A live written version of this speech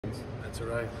That's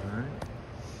right. All right.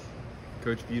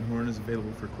 Coach Butehorn is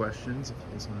available for questions if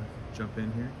you guys want to jump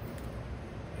in here.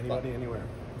 Anybody, anywhere.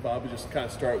 Bob, we just kind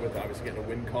of start with obviously getting a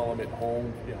win column at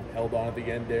home, held on at the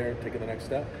end there, taking the next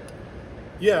step.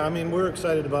 Yeah, I mean, we're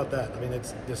excited about that. I mean,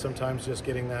 it's sometimes just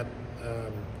getting that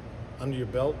under your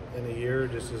belt in a year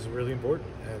just is really important.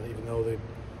 And even though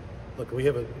look,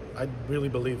 I really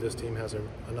believe this team has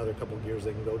another couple of years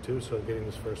they can go to. So getting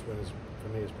this first win for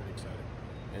me is pretty exciting.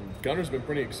 And Gunner's been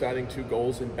pretty exciting, 2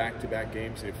 goals in back-to-back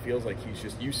games, and it feels like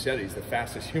you said he's the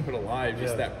fastest human alive.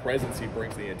 Just that presence he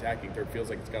brings to the attacking third feels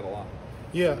like it's got a lot.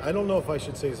 Yeah, I don't know if I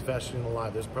should say he's the fastest human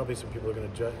alive. There's probably some people who are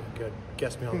going to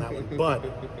guess me on that one. But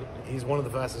he's one of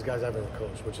the fastest guys I've ever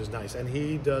coached, which is nice. And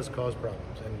he does cause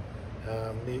problems.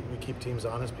 And we keep teams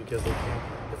honest because they can't,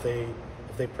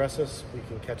 if they press us, we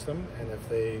can catch them. And if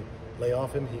they lay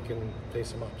off him, he can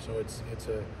face them up. So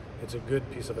it's a good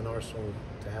piece of an arsenal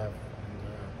to have.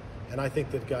 And I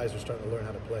think that guys are starting to learn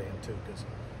how to play him too, because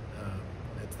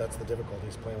that's the difficulty,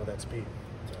 is playing with that speed.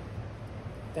 So.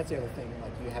 That's the other thing,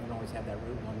 like you haven't always had that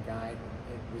Route 1 guy.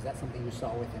 Was that something you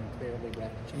saw with him clearly?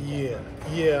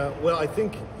 Yeah. Well, I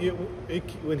think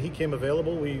when he came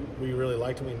available, we really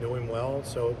liked him. We knew him well,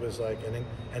 so it was like,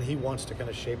 and he wants to kind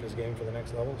of shape his game for the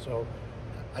next level. So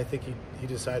I think he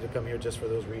decided to come here just for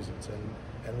those reasons,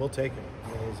 and we'll take him.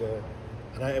 I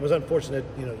mean, it was unfortunate,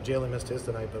 Jalen missed his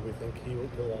tonight, but we think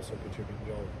he'll also contribute.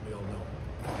 We all know.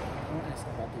 I want to ask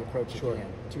about the approach Sure.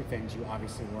 again. 2 things: you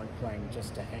obviously weren't playing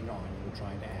just to hang on; you were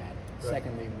trying to add. Right.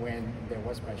 Secondly, when there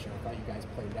was pressure, I thought you guys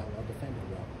played that well, defended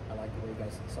well. I like the way you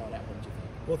guys saw that. What did you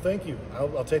think? Well, thank you.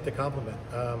 I'll take the compliment.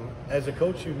 As a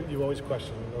coach, you always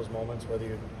question in those moments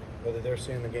whether they're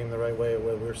seeing the game the right way, or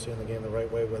whether we're seeing the game the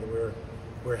right way, whether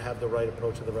we have the right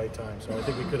approach at the right time. So I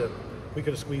think we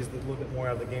could have squeezed a little bit more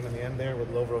out of the game in the end there,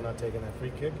 with Lovro not taking that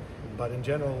free kick. But in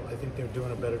general, I think they're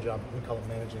doing a better job. We call it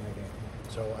managing the game.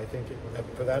 So I think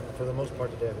for the most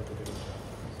part today, I think they did a good job.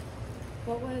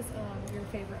 What was your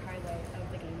favorite highlight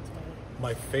of the game tonight?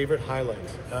 My favorite highlight.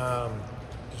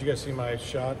 Did you guys see my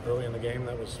shot early in the game?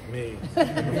 That was me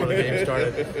before the game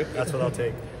started. That's what I'll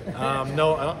take.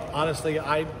 No, honestly,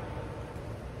 I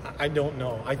don't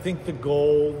know. I think the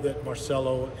goal that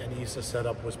Marcelo and Issa set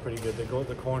up was pretty good. The goal at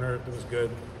the corner, it was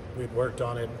good. We'd worked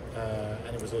on it,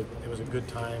 and it was a good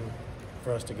time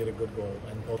for us to get a good goal.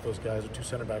 And both those guys, the 2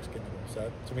 center backs, getting the goal.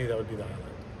 So to me, that would be the highlight.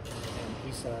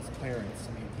 And Issa's clearance.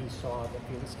 I mean, he saw that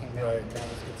Felix came out, and that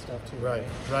was good stuff too.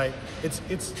 Right.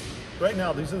 It's right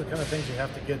now. These are the kind of things you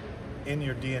have to get in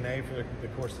your DNA for the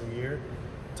course of the year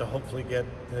to hopefully get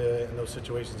in those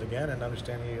situations again, and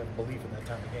understanding you have belief in that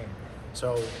time of game.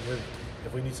 So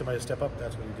if we need somebody to step up,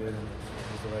 that's what he did, and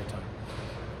it was the right time.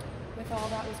 With all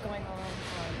that was going on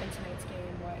in tonight's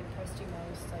game, what impressed you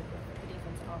most, like with the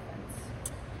defense and offense?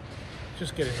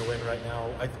 Just getting the win right now.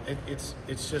 It's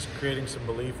just creating some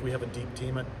belief. We have a deep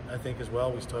team, I think, as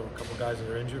well. We still have a couple guys that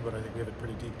are injured, but I think we have a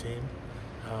pretty deep team.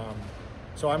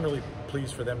 So I'm really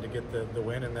pleased for them to get the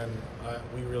win, and then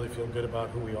we really feel good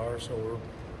about who we are. So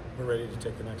we're ready to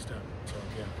take the next step. So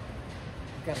yeah.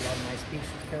 You've got a lot of nice pieces,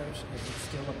 Coach. Is it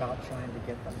still about trying to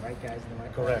get the right guys in the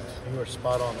right Correct. place? You are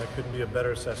spot on. There couldn't be a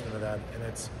better assessment of that. And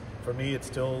for me, it's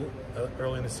still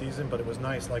early in the season, but it was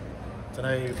nice. Like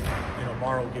tonight,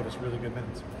 Morrow gave us really good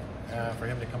minutes. For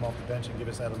him to come off the bench and give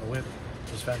us that on the width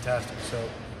was fantastic. So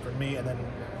for me, and then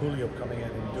Julio coming in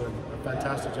and doing a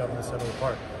fantastic job in the center of the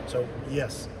park. So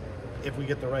yes, if we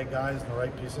get the right guys and the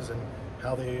right pieces, and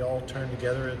how they all turn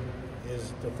together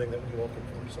is the thing that we're looking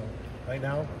for. So right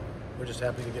now, we're just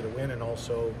happy to get a win, and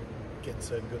also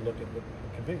gets a good look at what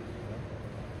it can be.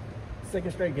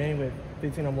 Second straight game with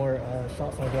 15 or more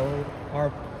shots on goal. How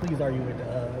pleased are you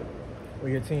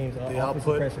with your team's the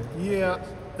output? Pressure? Yeah,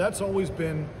 that's always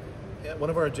been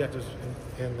one of our objectives.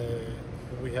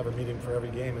 We have a meeting for every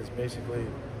game, is basically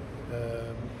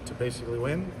to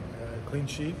win, clean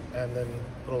sheet, and then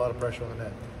put a lot of pressure on the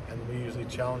net. And we usually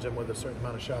challenge them with a certain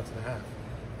amount of shots and a half,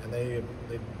 and they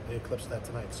eclipsed that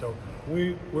tonight. So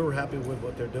we were happy with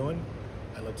what they're doing.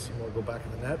 I'd like to see more go back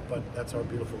in the net, but that's our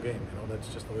beautiful game. That's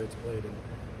just the way it's played, and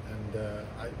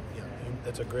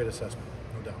it's a great assessment,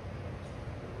 no doubt.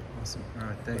 Awesome. All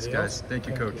right, thanks, guys. Thank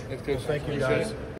you, Coach. Thanks, Coach. Thank you, guys.